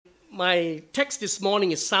my text this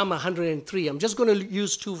morning is Psalm 103. I'm just going to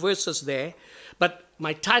use 2 verses there. But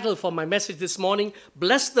my title for my message this morning,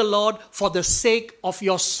 Bless the Lord for the sake of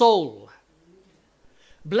your soul.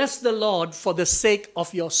 Bless the Lord for the sake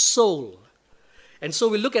of your soul. And so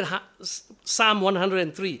we look at Psalm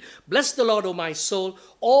 103. Bless the Lord, O my soul,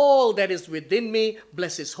 all that is within me,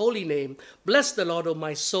 bless his holy name. Bless the Lord, O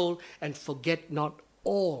my soul, and forget not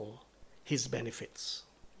all his benefits.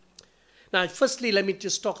 Now, firstly, let me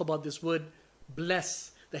just talk about this word,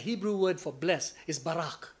 bless. The Hebrew word for bless is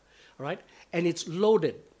barak, right? And it's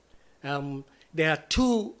loaded. There are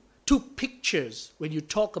two pictures when you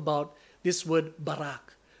talk about this word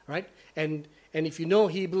barak, right? And if you know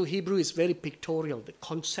Hebrew is very pictorial, the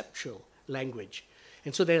conceptual language.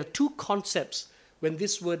 And so there are 2 concepts when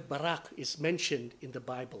this word barak is mentioned in the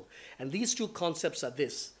Bible. And these 2 concepts are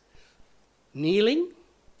this: kneeling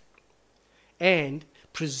and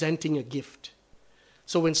presenting a gift.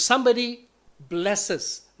 So when somebody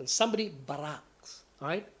blesses, when somebody baraks,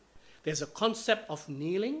 right, there's a concept of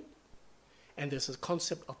kneeling and there's a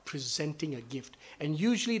concept of presenting a gift. And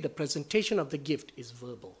usually the presentation of the gift is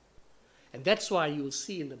verbal. And that's why you will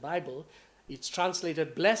see in the Bible, it's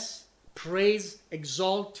translated bless, praise,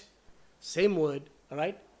 exalt, same word, all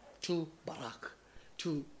right, to barak,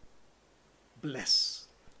 to bless.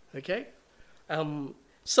 Okay?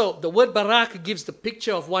 So the word barak gives the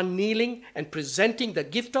picture of one kneeling and presenting the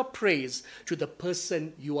gift of praise to the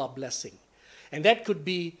person you are blessing. And that could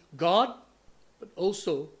be God, but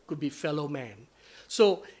also could be fellow man.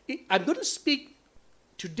 So I'm going to speak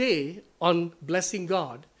today on blessing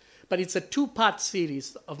God, but it's a 2-part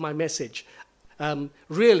series of my message.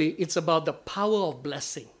 Really, it's about the power of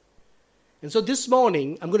blessing. And so this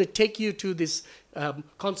morning, I'm going to take you to this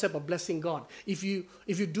concept of blessing God. If you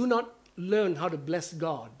do not learn how to bless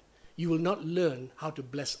God, you will not learn how to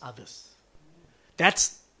bless others.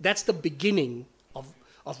 That's the beginning of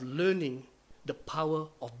learning the power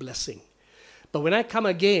of blessing. But when I come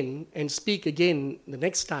again and speak again the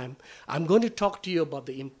next time, I'm going to talk to you about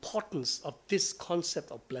the importance of this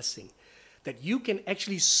concept of blessing. That you can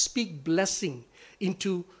actually speak blessing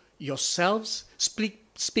into yourselves,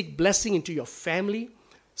 speak blessing into your family,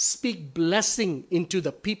 speak blessing into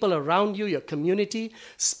the people around you, your community,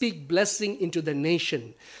 speak blessing into the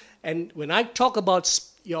nation. And when I talk about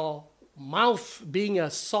your mouth being a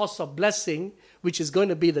source of blessing, which is going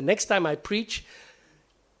to be the next time I preach,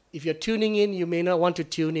 if you're tuning in, you may not want to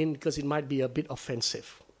tune in because it might be a bit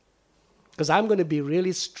offensive. Because I'm going to be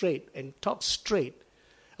really straight and talk straight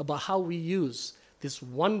about how we use this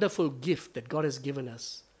wonderful gift that God has given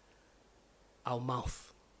us, our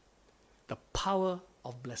mouth, the power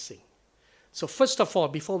of blessing. So first of all,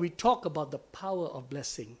 before we talk about the power of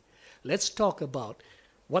blessing, let's talk about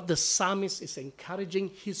what the psalmist is encouraging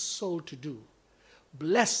his soul to do.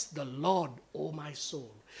 Bless the Lord, O my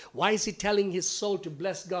soul. Why is he telling his soul to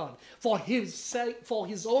bless God? For his sake, for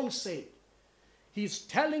his own sake. He's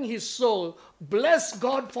telling his soul, bless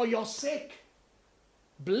God for your sake.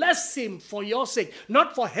 Bless him for your sake.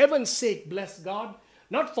 Not for heaven's sake, bless God.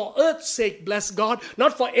 Not for earth's sake, bless God.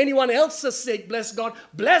 Not for anyone else's sake, bless God.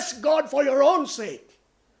 Bless God for your own sake.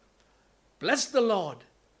 Bless the Lord,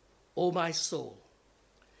 O my soul.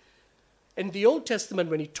 In the Old Testament,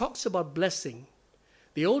 when he talks about blessing,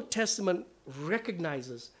 the Old Testament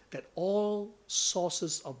recognizes that all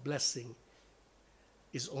sources of blessing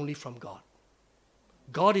is only from God.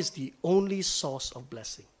 God is the only source of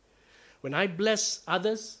blessing. When I bless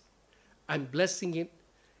others, I'm blessing it.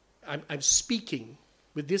 I'm speaking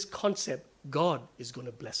with this concept, God is going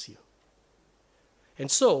to bless you.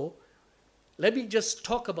 And so, let me just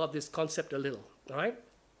talk about this concept a little, all right?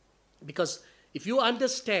 Because if you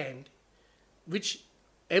understand, which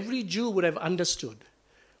every Jew would have understood,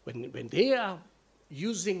 when they are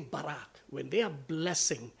using barak, when they are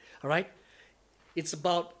blessing, all right, it's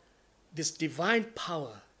about this divine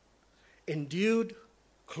power, endued,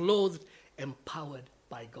 clothed, empowered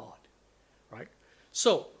by God, right?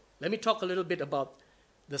 So, let me talk a little bit about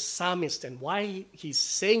the psalmist and why he's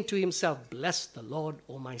saying to himself, bless the Lord,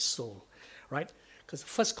 O my soul, right? Because the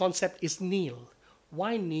first concept is kneel.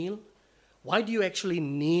 Why kneel? Why do you actually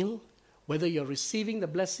kneel? Whether you're receiving the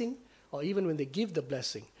blessing or even when they give the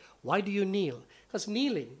blessing. Why do you kneel? Because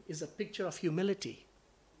kneeling is a picture of humility,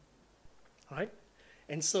 right?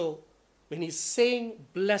 And so when he's saying,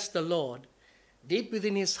 bless the Lord, deep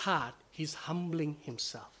within his heart, he's humbling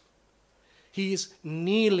himself. He is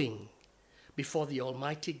kneeling before the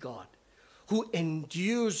Almighty God, who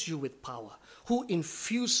endures you with power, who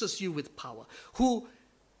infuses you with power, who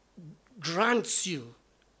grants you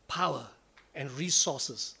power and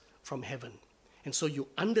resources from heaven. And so you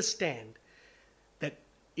understand that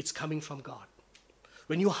it's coming from God.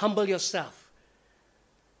 When you humble yourself,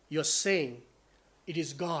 you're saying, it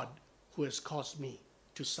is God who has caused me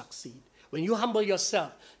to succeed. When you humble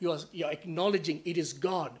yourself, you're acknowledging it is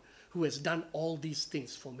God who has done all these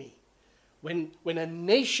things for me. When a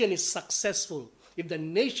nation is successful, if the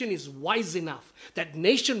nation is wise enough, that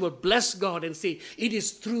nation will bless God and say, it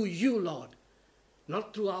is through you, Lord,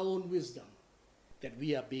 not through our own wisdom, that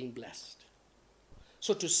we are being blessed.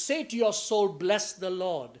 So to say to your soul, bless the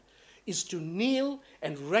Lord, is to kneel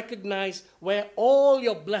and recognize where all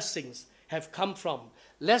your blessings have come from,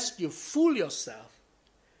 lest you fool yourself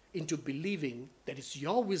into believing that it's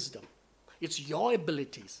your wisdom, it's your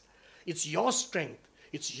abilities, it's your strength,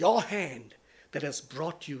 it's your hand that has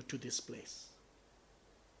brought you to this place.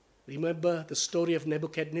 Remember the story of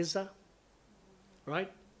Nebuchadnezzar?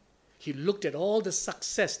 Right? He looked at all the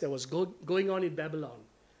success that was going on in Babylon,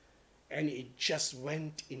 and it just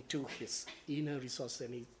went into his inner resources.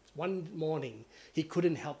 And one morning, he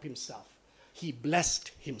couldn't help himself. He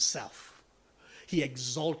blessed himself. He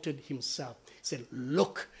exalted himself. He said,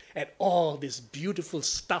 look at all this beautiful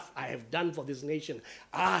stuff I have done for this nation.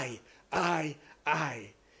 I. And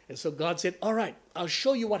so God said, all right, I'll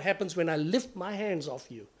show you what happens when I lift my hands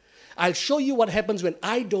off you. I'll show you what happens when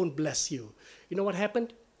I don't bless you. You know what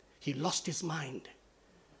happened? He lost his mind.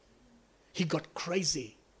 He got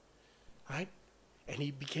crazy, right? And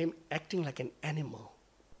he became acting like an animal,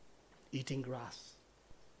 eating grass,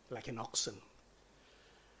 like an oxen.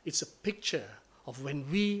 It's a picture of when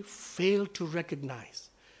we fail to recognize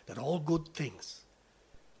that all good things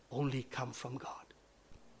only come from God.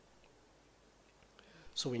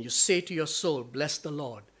 So when you say to your soul, bless the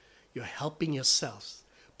Lord, you're helping yourselves,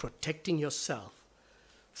 protecting yourself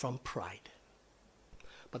from pride.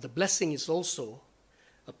 But the blessing is also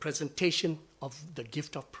a presentation of the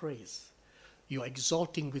gift of praise. You're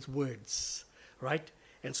exalting with words, right?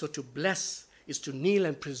 And so to bless is to kneel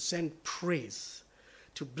and present praise.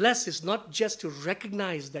 To bless is not just to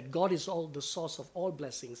recognize that God is all the source of all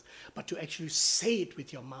blessings, but to actually say it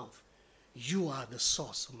with your mouth. You are the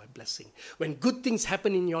source of my blessing. When good things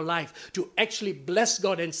happen in your life, to actually bless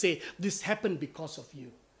God and say, this happened because of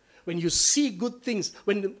you. When you see good things,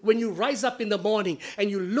 when you rise up in the morning and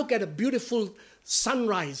you look at a beautiful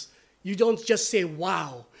sunrise, you don't just say,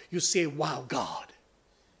 wow. You say, wow, God.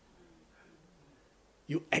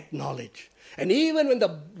 You acknowledge. And even when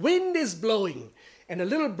the wind is blowing and a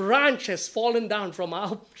little branch has fallen down from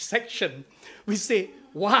our section, we say,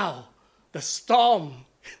 wow, the storm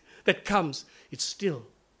that comes, it's still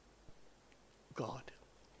God.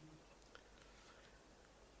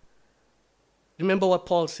 Remember what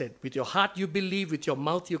Paul said, with your heart you believe, with your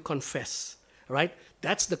mouth you confess, right?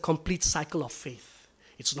 That's the complete cycle of faith.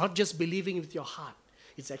 It's not just believing with your heart,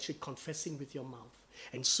 it's actually confessing with your mouth.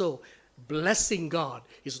 And so, blessing God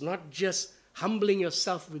is not just humbling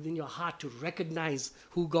yourself within your heart to recognize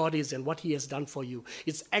who God is and what He has done for you.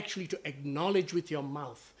 It's actually to acknowledge with your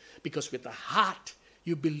mouth, because with the heart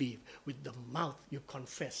you believe, with the mouth you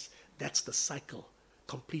confess. That's the cycle,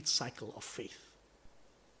 complete cycle of faith.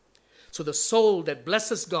 So the soul that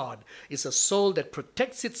blesses God is a soul that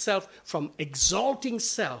protects itself from exalting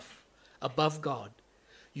self above God.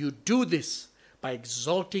 You do this by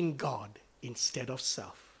exalting God instead of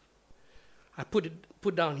self. I put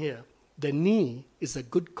down here, the knee is a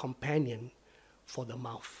good companion for the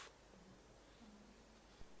mouth.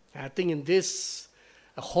 I think in this,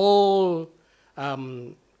 a whole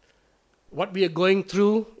what we are going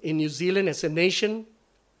through in New Zealand as a nation,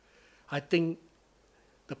 I think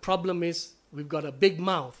the problem is we've got a big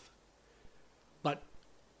mouth, but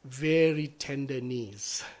very tender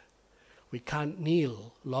knees. We can't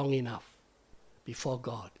kneel long enough before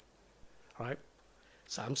God, right?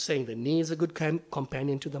 So I'm saying the knee is a good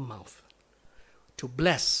companion to the mouth. To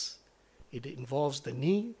bless, it involves the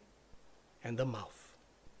knee and the mouth.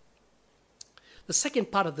 The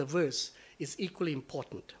second part of the verse is equally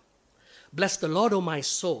important. Bless the Lord, O my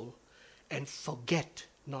soul, and forget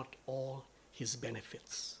not all His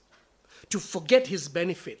benefits. To forget His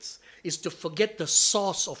benefits is to forget the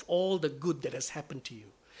source of all the good that has happened to you.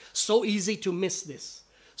 So easy to miss this.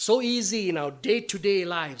 So easy in our day-to-day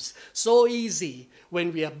lives. So easy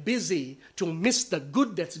when we are busy to miss the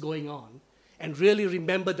good that's going on and really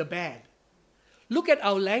remember the bad. Look at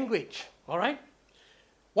our language, all right?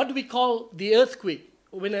 What do we call the earthquake?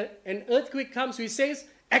 When an earthquake comes, we say,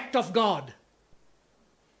 act of God.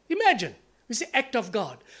 Imagine, we say act of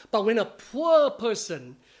God. But when a poor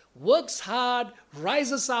person works hard,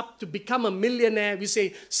 rises up to become a millionaire, we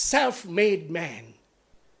say self-made man.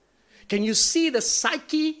 Can you see the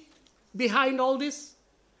psyche behind all this?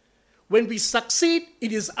 When we succeed,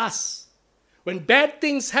 it is us. When bad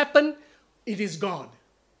things happen, it is God.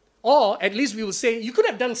 Or at least we will say, you could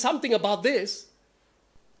have done something about this.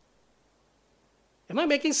 Am I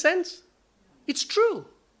making sense? It's true.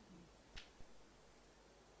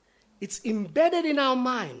 It's embedded in our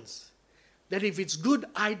minds that if it's good,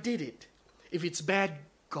 I did it. If it's bad,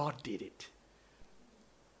 God did it.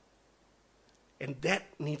 And that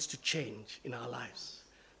needs to change in our lives.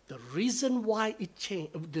 The reason why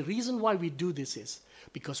we do this is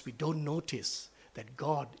because we don't notice that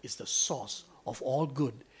God is the source of all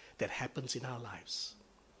good that happens in our lives.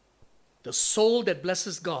 The soul that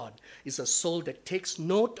blesses God is a soul that takes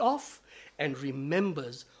note of and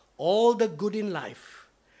remembers all the good in life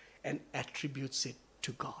and attributes it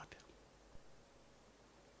to God.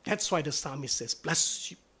 That's why the psalmist says,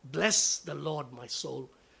 bless the Lord, my soul,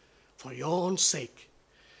 for your own sake,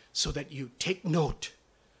 so that you take note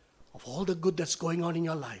of all the good that's going on in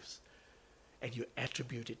your lives and you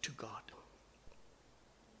attribute it to God.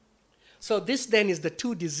 So this then is the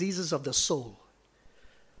two diseases of the soul: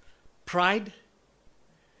 pride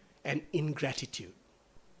and ingratitude.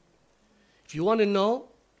 If you want to know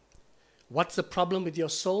what's the problem with your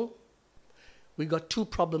soul, we got two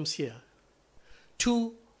problems here.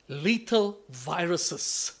 Two lethal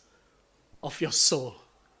viruses of your soul.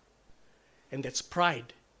 And that's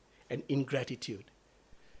pride and ingratitude.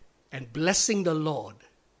 And blessing the Lord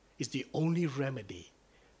is the only remedy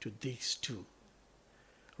to these two.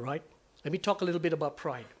 Right? Let me talk a little bit about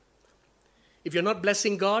pride. If you're not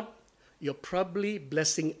blessing God, you're probably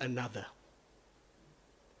blessing another.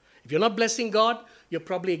 If you're not blessing God, you're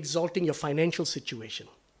probably exalting your financial situation.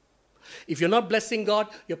 If you're not blessing God,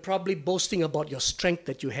 you're probably boasting about your strength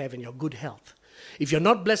that you have and your good health. If you're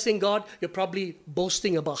not blessing God, you're probably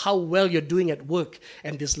boasting about how well you're doing at work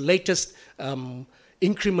and this latest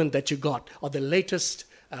increment that you got, or the latest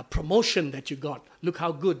promotion that you got. Look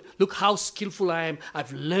how good, look how skillful I am.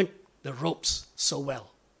 I've learned the ropes so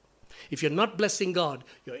well. If you're not blessing God,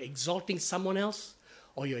 you're exalting someone else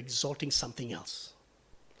or you're exalting something else.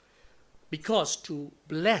 Because to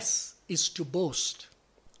bless is to boast.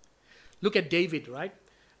 Look at David, right?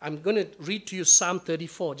 I'm going to read to you Psalm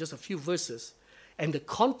 34, just a few verses. And the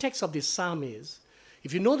context of this psalm is,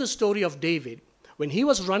 if you know the story of David, when he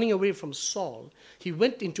was running away from Saul, he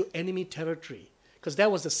went into enemy territory because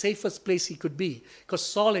that was the safest place he could be, because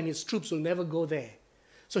Saul and his troops will never go there.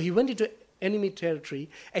 So he went into enemy territory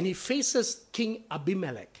and he faces King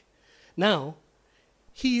Abimelech. Now,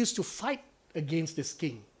 he used to fight against this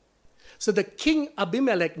king. So the king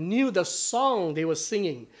Abimelech knew the song they were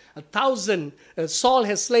singing. 1,000, Saul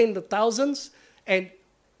has slain the thousands, and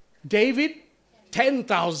David,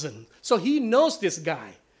 10,000. So he knows this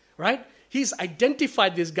guy, right? He's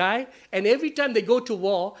identified this guy, and every time they go to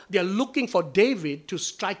war, they're looking for David to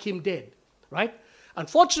strike him dead, right?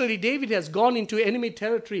 Unfortunately, David has gone into enemy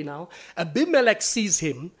territory now. Abimelech sees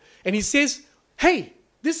him, and he says, hey,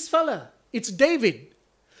 this fella, it's David.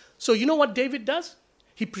 So you know what David does?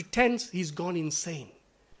 He pretends he's gone insane.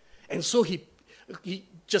 And so he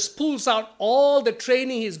just pulls out all the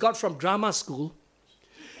training he's got from drama school,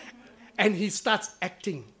 and he starts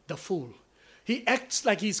acting the fool. He acts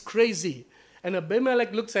like he's crazy. And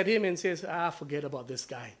Abimelech looks at him and says, forget about this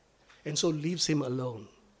guy. And so leaves him alone.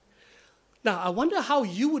 Now, I wonder how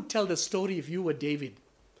you would tell the story if you were David.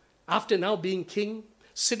 After now being king,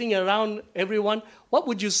 sitting around everyone, what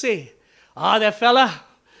would you say? That fella,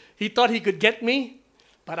 he thought he could get me,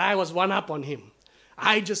 but I was one up on him.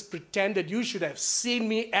 I just pretended. You should have seen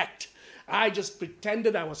me act. I just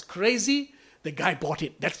pretended I was crazy. The guy bought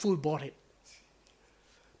it. That fool bought it.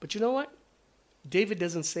 But you know what? David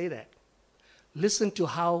doesn't say that. Listen to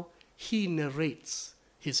how he narrates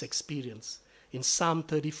his experience in Psalm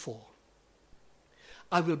 34.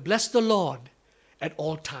 I will bless the Lord at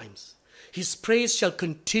all times. His praise shall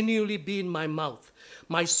continually be in my mouth.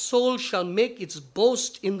 My soul shall make its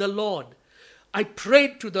boast in the Lord. I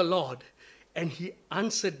prayed to the Lord, and he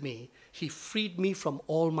answered me. He freed me from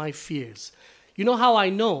all my fears. You know how I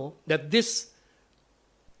know that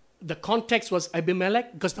the context was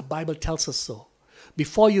Abimelech? Because the Bible tells us so.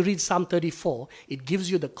 Before you read Psalm 34, it gives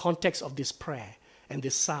you the context of this prayer and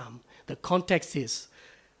this psalm. The context is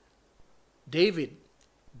David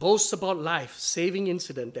boasts about life-saving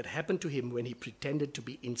incident that happened to him when he pretended to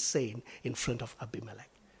be insane in front of Abimelech.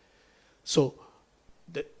 So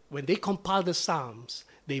when they compiled the Psalms,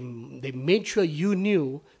 they made sure you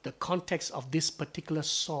knew the context of this particular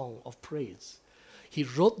song of praise. He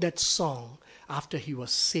wrote that song after he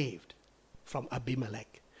was saved from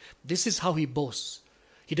Abimelech. This is how he boasts.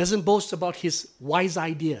 He doesn't boast about his wise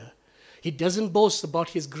idea. He doesn't boast about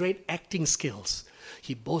his great acting skills.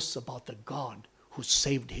 He boasts about the God who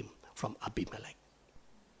saved him from Abimelech.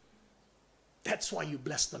 That's why you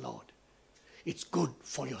bless the Lord. It's good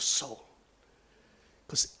for your soul.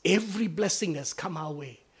 Because every blessing that's come our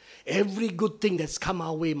way, every good thing that's come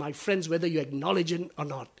our way, my friends, whether you acknowledge it or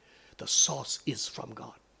not, the source is from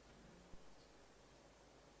God.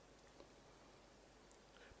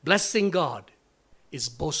 Blessing God is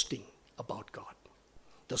boasting about God.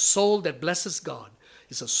 The soul that blesses God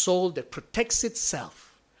is a soul that protects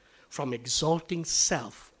itself from exalting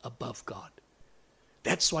self above God.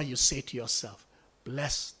 That's why you say to yourself,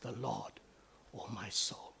 bless the Lord, O my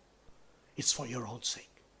soul. It's for your own sake.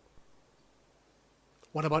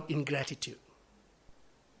 What about ingratitude?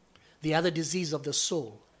 The other disease of the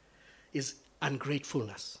soul is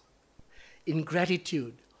ungratefulness.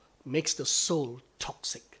 Ingratitude makes the soul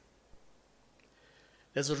toxic.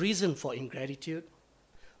 There's a reason for ingratitude.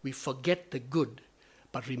 We forget the good,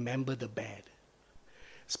 but remember the bad.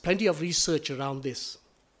 There's plenty of research around this,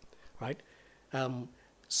 right?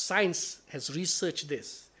 Science has researched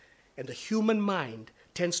this, and the human mind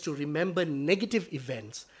tends to remember negative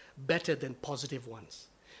events better than positive ones.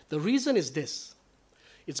 The reason is this.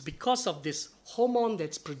 It's because of this hormone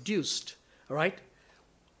that's produced, right,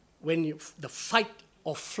 when the fight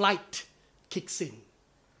or flight kicks in.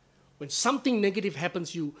 When something negative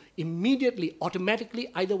happens, you immediately, automatically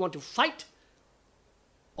either want to fight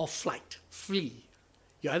or flight, flee.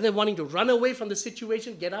 You're either wanting to run away from the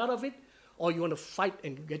situation, get out of it, or you want to fight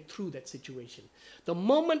and get through that situation. The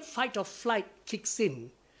moment fight or flight kicks in,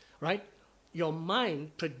 right, your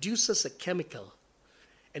mind produces a chemical,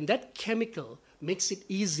 and that chemical makes it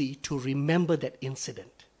easy to remember that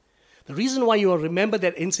incident. The reason why you remember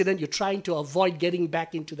that incident, you're trying to avoid getting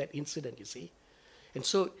back into that incident, you see. And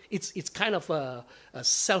so it's kind of a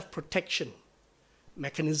self-protection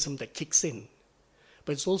mechanism that kicks in.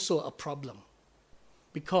 But it's also a problem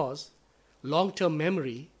because long-term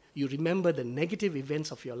memory, you remember the negative events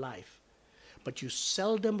of your life, but you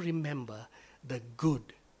seldom remember the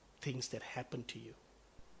good things that happened to you.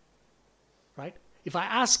 Right? If I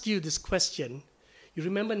ask you this question, you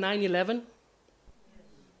remember 9/11?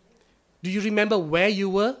 Do you remember where you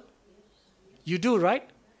were? You do, right?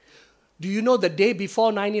 Do you know the day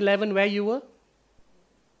before 9/11 where you were?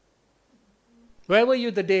 Where were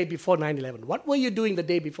you the day before 9/11? What were you doing the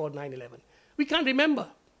day before 9/11? We can't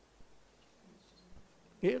remember.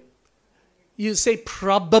 Yeah? You say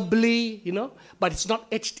probably, but it's not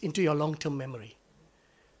etched into your long-term memory.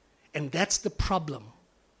 And that's the problem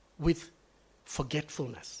with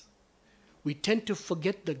forgetfulness. We tend to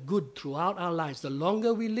forget the good throughout our lives. The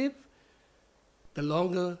longer we live,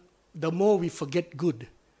 the more we forget good.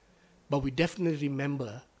 But we definitely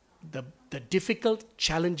remember the difficult,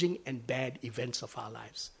 challenging, and bad events of our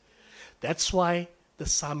lives. That's why the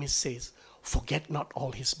psalmist says, forget not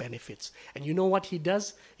all his benefits. And you know what he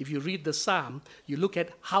does? If you read the psalm, you look at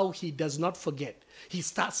how he does not forget. He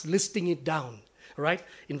starts listing it down, right?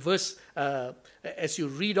 In verse, as you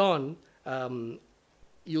read on,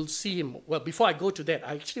 you'll see him. Well, before I go to that,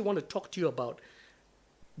 I actually want to talk to you about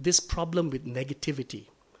this problem with negativity.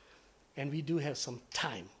 And we do have some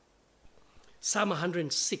time. Psalm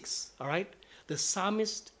 106, all right? The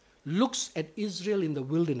psalmist looks at Israel in the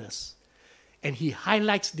wilderness and he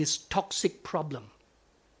highlights this toxic problem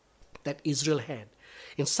that Israel had.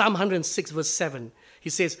 In Psalm 106, verse 7,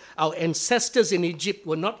 he says, our ancestors in Egypt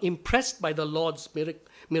were not impressed by the Lord's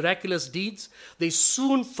miraculous deeds. They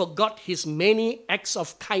soon forgot his many acts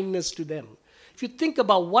of kindness to them. If you think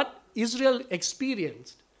about what Israel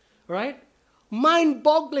experienced, right?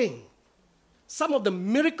 Mind-boggling. Some of the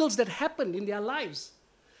miracles that happened in their lives,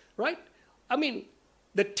 right? I mean,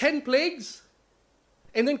 the 10 plagues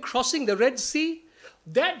and then crossing the Red Sea,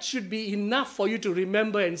 that should be enough for you to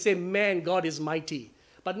remember and say, man, God is mighty.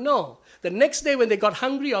 But no, the next day when they got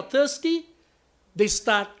hungry or thirsty, they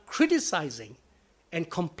start criticizing and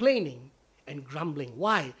complaining and grumbling.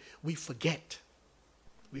 Why? We forget.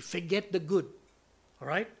 We forget the good, all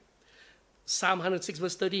right? Psalm 106,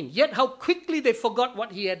 verse 13. Yet how quickly they forgot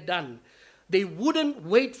what he had done. They wouldn't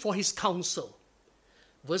wait for his counsel.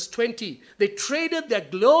 Verse 20, they traded their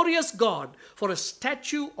glorious God for a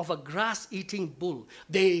statue of a grass-eating bull.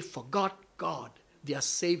 They forgot God, their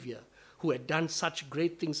Savior, who had done such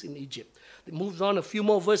great things in Egypt. It moves on a few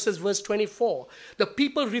more verses, verse 24. The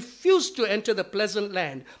people refused to enter the pleasant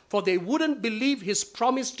land, for they wouldn't believe his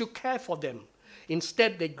promise to care for them.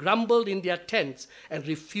 Instead, they grumbled in their tents and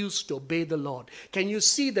refused to obey the Lord. Can you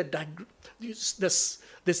see this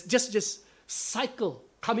cycle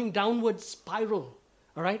coming downward spiral,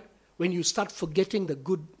 all right? When you start forgetting the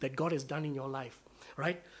good that God has done in your life,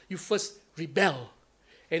 right? You first rebel,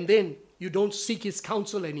 and then you don't seek his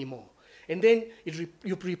counsel anymore. And then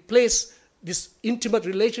you replace this intimate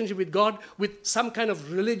relationship with God with some kind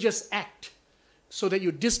of religious act so that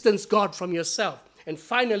you distance God from yourself. And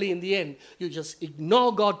finally, in the end, you just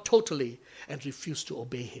ignore God totally and refuse to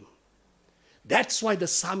obey him. That's why the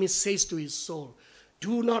psalmist says to his soul,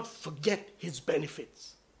 do not forget his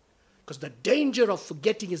benefits. Because the danger of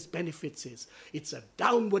forgetting his benefits is it's a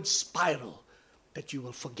downward spiral that you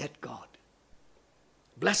will forget God.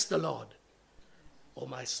 Bless the Lord, O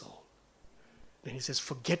my soul. Then he says,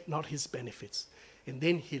 forget not his benefits. And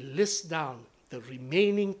then he lists down the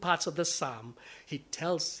remaining parts of the psalm. He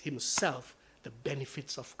tells himself the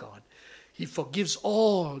benefits of God. He forgives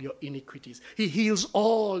all your iniquities. He heals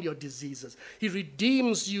all your diseases. He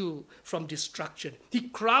redeems you from destruction. He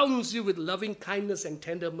crowns you with loving kindness and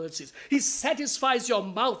tender mercies. He satisfies your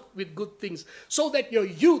mouth with good things so that your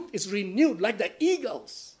youth is renewed like the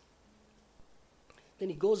eagles. Then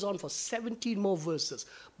he goes on for 17 more verses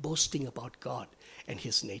boasting about God and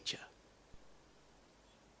his nature.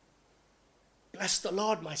 Bless the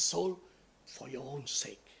Lord, my soul, for your own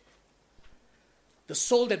sake. The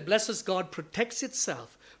soul that blesses God protects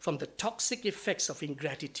itself from the toxic effects of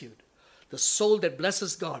ingratitude. The soul that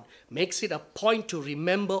blesses God makes it a point to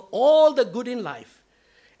remember all the good in life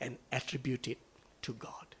and attribute it to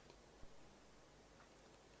God.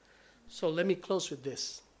 So let me close with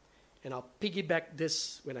this. And I'll piggyback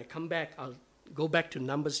this. When I come back, I'll go back to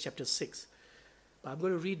Numbers chapter 6. But I'm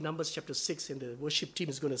going to read Numbers chapter 6, and the worship team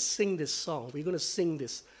is going to sing this song. We're going to sing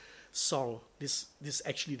this song, this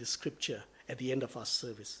actually the scripture at the end of our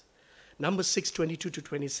service. Numbers 6, 22 to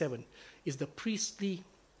 27 is the priestly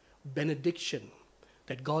benediction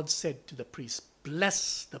that God said to the priests.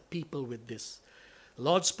 Bless the people with this. The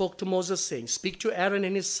Lord spoke to Moses, saying, speak to Aaron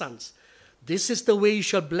and his sons. This is the way you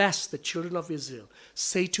shall bless the children of Israel.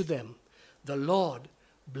 Say to them, the Lord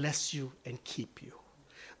bless you and keep you.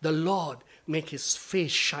 The Lord make his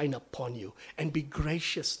face shine upon you and be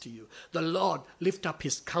gracious to you. The Lord lift up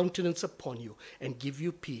his countenance upon you and give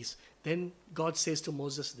you peace. Then God says to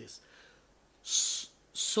Moses this,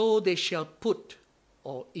 so they shall put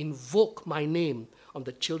or invoke my name on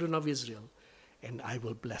the children of Israel, and I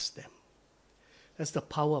will bless them. That's the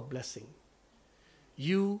power of blessing.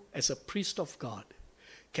 You, as a priest of God,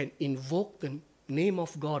 can invoke the name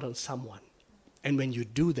of God on someone. And when you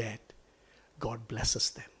do that, God blesses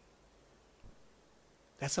them.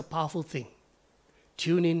 That's a powerful thing.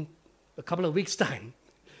 Tune in a couple of weeks' time,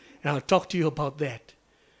 and I'll talk to you about that.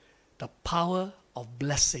 The power of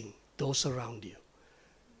blessing those around you.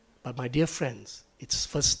 But my dear friends, it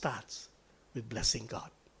first starts with blessing God.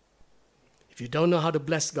 If you don't know how to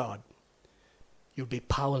bless God, you'll be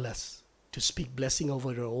powerless to speak blessing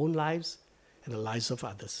over your own lives and the lives of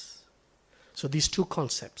others. So these two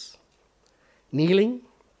concepts, kneeling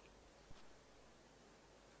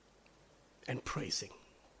and praising,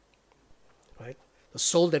 right? The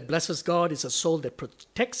soul that blesses God is a soul that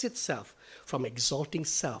protects itself from exalting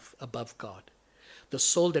self above God. The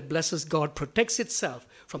soul that blesses God protects itself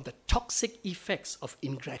from the toxic effects of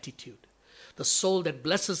ingratitude. The soul that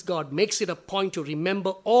blesses God makes it a point to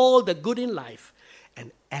remember all the good in life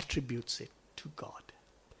and attributes it to God.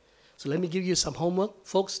 So let me give you some homework.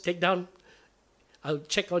 Folks, take down. I'll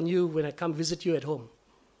check on you when I come visit you at home.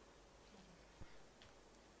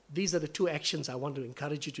 These are the two actions I want to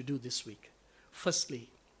encourage you to do this week. Firstly,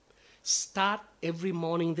 start every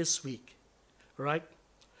morning this week, right,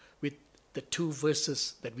 with the two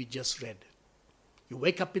verses that we just read. You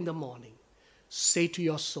wake up in the morning, say to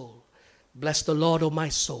your soul, bless the Lord, O my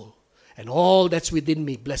soul, and all that's within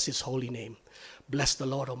me, bless his holy name. Bless the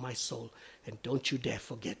Lord, O my soul, and don't you dare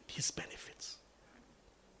forget his benefits.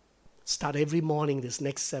 Start every morning this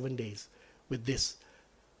next 7 days with this.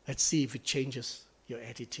 Let's see if it changes your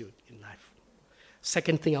attitude in life.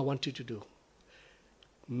 Second thing I want you to do,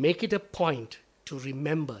 make it a point to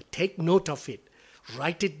remember, take note of it,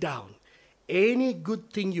 write it down. Any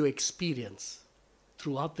good thing you experience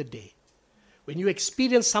throughout the day, when you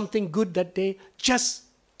experience something good that day, just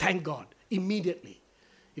thank God immediately.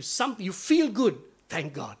 If something you feel good,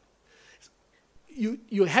 thank God.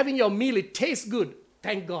 You're having your meal, it tastes good,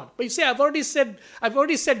 thank God. But you say, I've already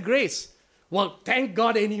said grace. Well, thank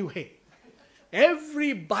God anyway.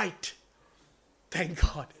 Every bite, thank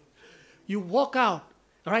God. You walk out,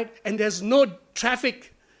 right, and there's no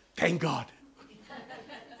traffic, thank God.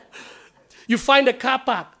 You find a car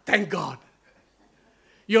park, thank God.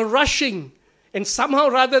 You're rushing, and somehow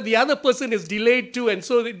or other the other person is delayed too, and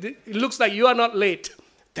so it looks like you are not late.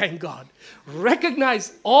 Thank God.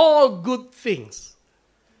 Recognize all good things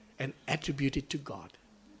and attribute it to God.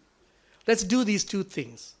 Let's do these two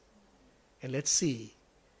things, and let's see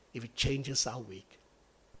if it changes our week.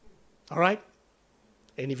 All right?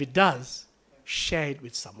 And if it does, share it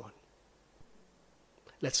with someone.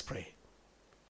 Let's pray.